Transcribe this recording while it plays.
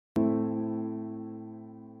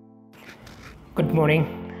Good morning.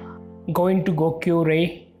 Going to Gokyo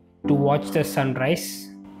to watch the sunrise.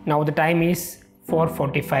 Now the time is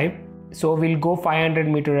 4:45. So we'll go 500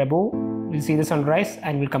 meter above. We'll see the sunrise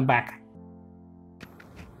and we'll come back.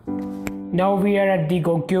 Now we are at the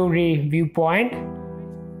Gokyo viewpoint.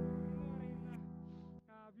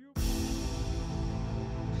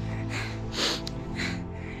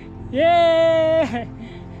 Yay!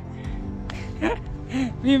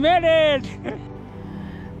 We made it!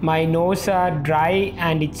 My nose are dry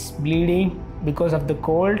and it's bleeding because of the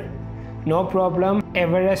cold. No problem.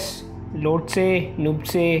 Everest, Lhotse,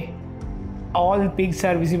 Nuptse, all peaks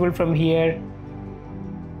are visible from here.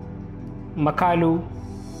 Makalu,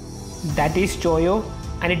 that is Choyo,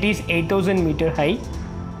 and it is 8,000 meter high.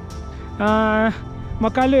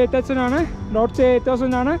 Makalu 8,000 ആണ്, Lhotse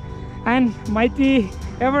 8,000 ആണ്, and mighty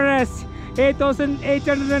Everest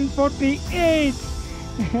 8,848.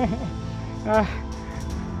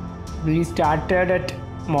 We started at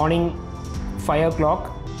morning 5 o'clock.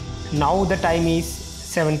 Now the time is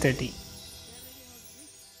 7:30.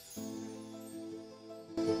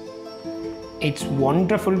 It's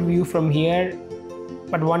wonderful view from here,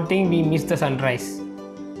 but one thing, we missed the sunrise.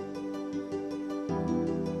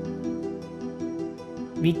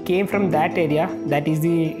 We came from that area, that is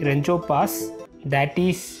the Rancho Pass. That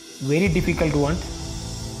is very difficult one.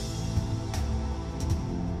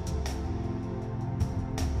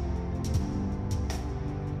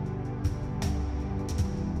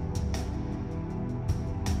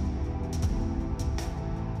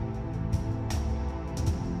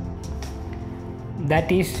 That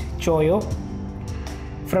is Choyo.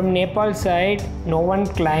 From Nepal side, no one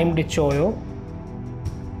climbed Choyo.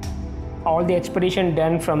 All the expedition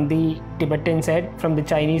done from the Tibetan side, from the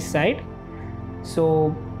Chinese side. So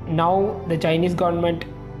now the Chinese government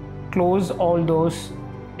closed all those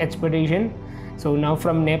expedition. So now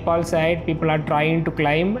from Nepal side, people are trying to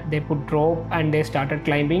climb. They put rope and they started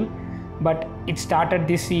climbing. But it started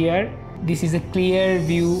this year. This is a clear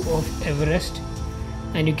view of Everest.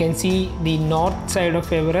 And you can see the north side of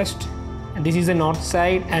Everest. This is the north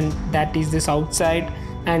side and that is the south side,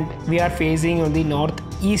 and we are facing on the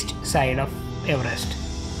northeast side of Everest.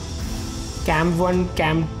 Camp 1,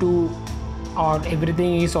 Camp 2 or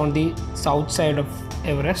everything is on the south side of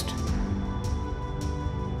Everest.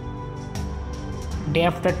 Day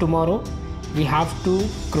after tomorrow we have to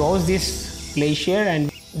cross this glacier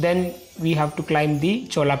and then we have to climb the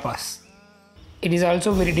Chola Pass. It is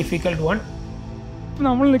also very difficult one.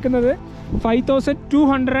 നമ്മൾ നിൽക്കുന്നത്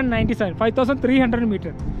 5,297, 5,300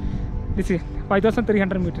 meter. This is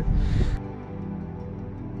 5,300 meter.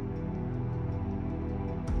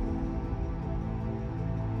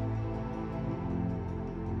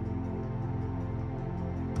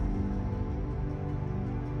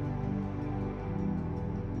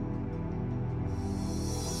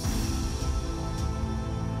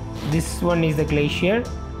 This one is the glacier.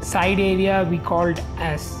 Side area we called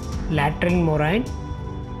as lateral moraine,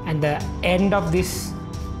 and the end of this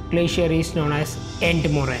glacier is known as end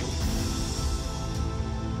moraine.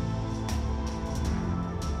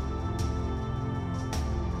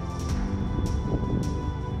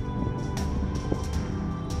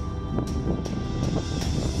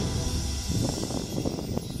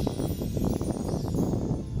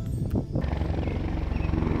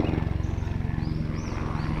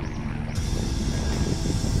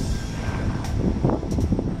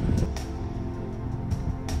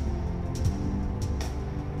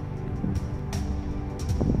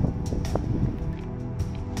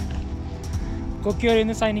 Gokyo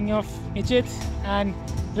is signing off. Nichit and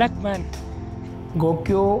Lakman.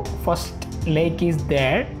 Gokyo first lake is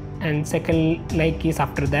there and second lake is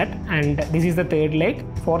after that, and this is the third lake.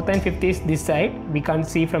 Fourth and fifth is this side. We can't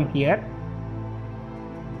see from here.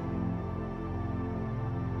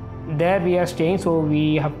 There we are staying, so we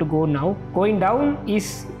have to go now. Going down is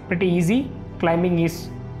pretty easy. Climbing is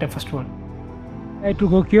the first one. Right to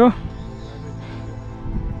Gokyo.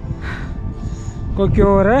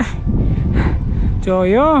 Gokyo re.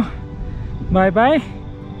 Choyo. Bye bye.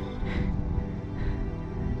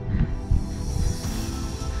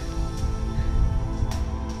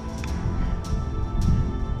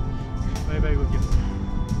 Bye bye Gokyo.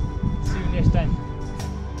 See you next time.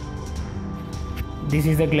 This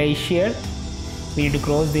is the glacier. We need to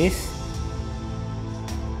cross this,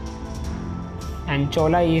 and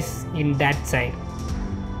Chola is in that side.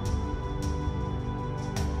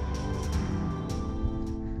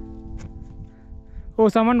 Oh,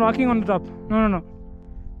 someone walking on the top. No.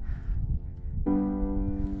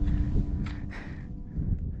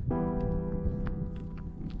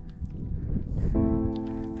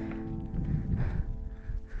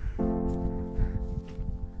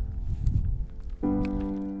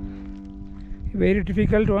 very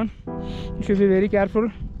difficult one. You should be very careful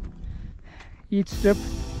each step,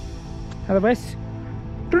 otherwise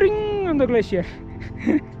tring on the glacier.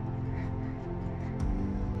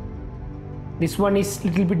 This one is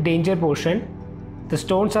little bit danger portion. The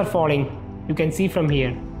stones are falling, you can see from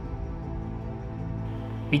here.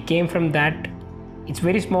 We came from that. It's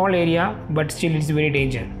very small area, but still it's very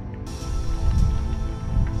danger.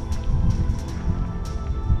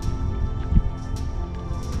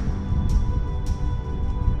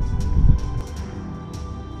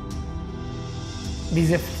 This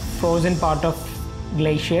is a frozen part of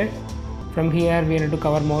glacier. From here we need to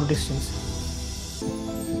cover more distance.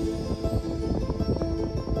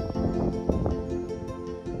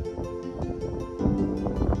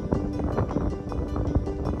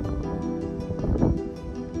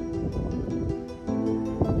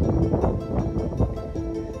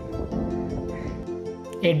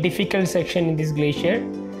 A difficult section in this glacier.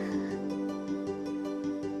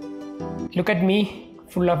 Look at me,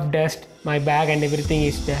 full of dust. My bag and everything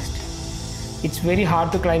is dust. It's very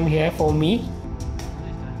hard to climb here for me.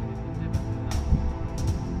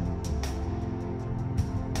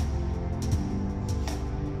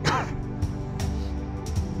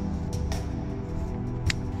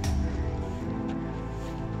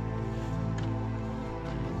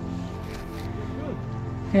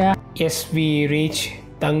 Yeah. Yes, we reach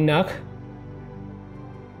Thangnang.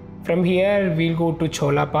 From here we'll go to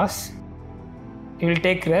Chola Pass. We will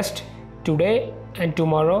take rest today and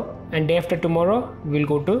tomorrow, and day after tomorrow we'll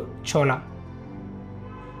go to Chola.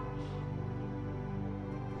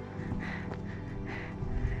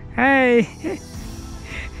 Hey.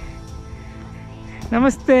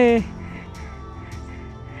 Namaste.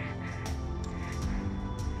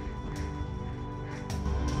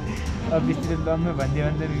 अब बिस्तर दम में भन्दै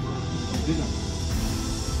भन्दै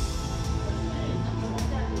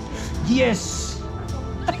Yes.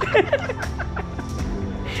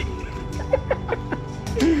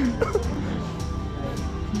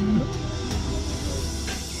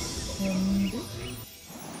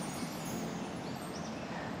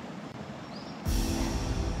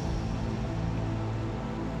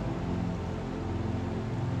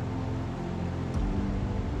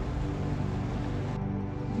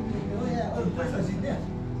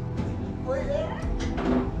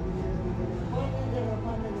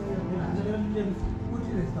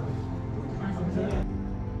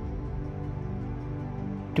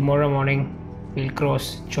 Tomorrow morning we'll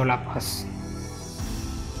cross Chola Pass.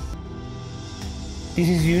 This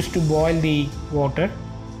is used to boil the water.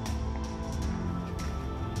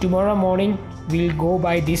 Tomorrow morning we'll go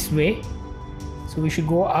by this way, so we should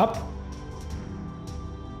go up.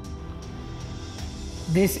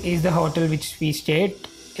 This is the hotel which we stayed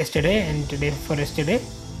yesterday and today for yesterday,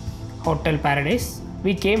 Hotel Paradise.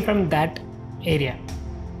 We came from that area.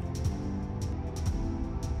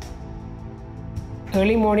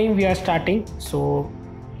 Early morning we are starting, so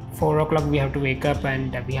 4 o'clock we have to wake up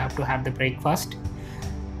and we have to have the breakfast.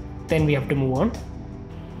 Then we have to move on.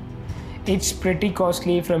 It's pretty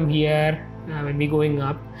costly from here when we going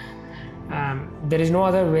up. There is no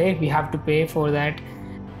other way, we have to pay for that.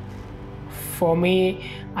 For me,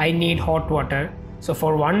 I need hot water. So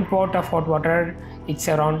for one pot of hot water, it's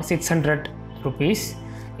around 600 rupees.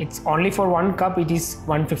 It's only for one cup, it is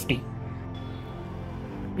 150.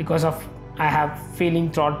 Because of I have feeling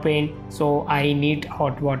throat pain, so I need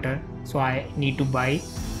hot water, so I need to buy.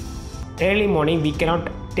 Early morning we cannot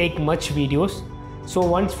take much videos, so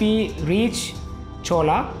once we reach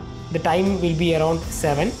Chola, the time will be around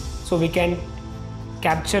 7, so we can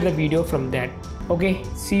capture the video from that. Okay,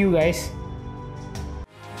 see you guys.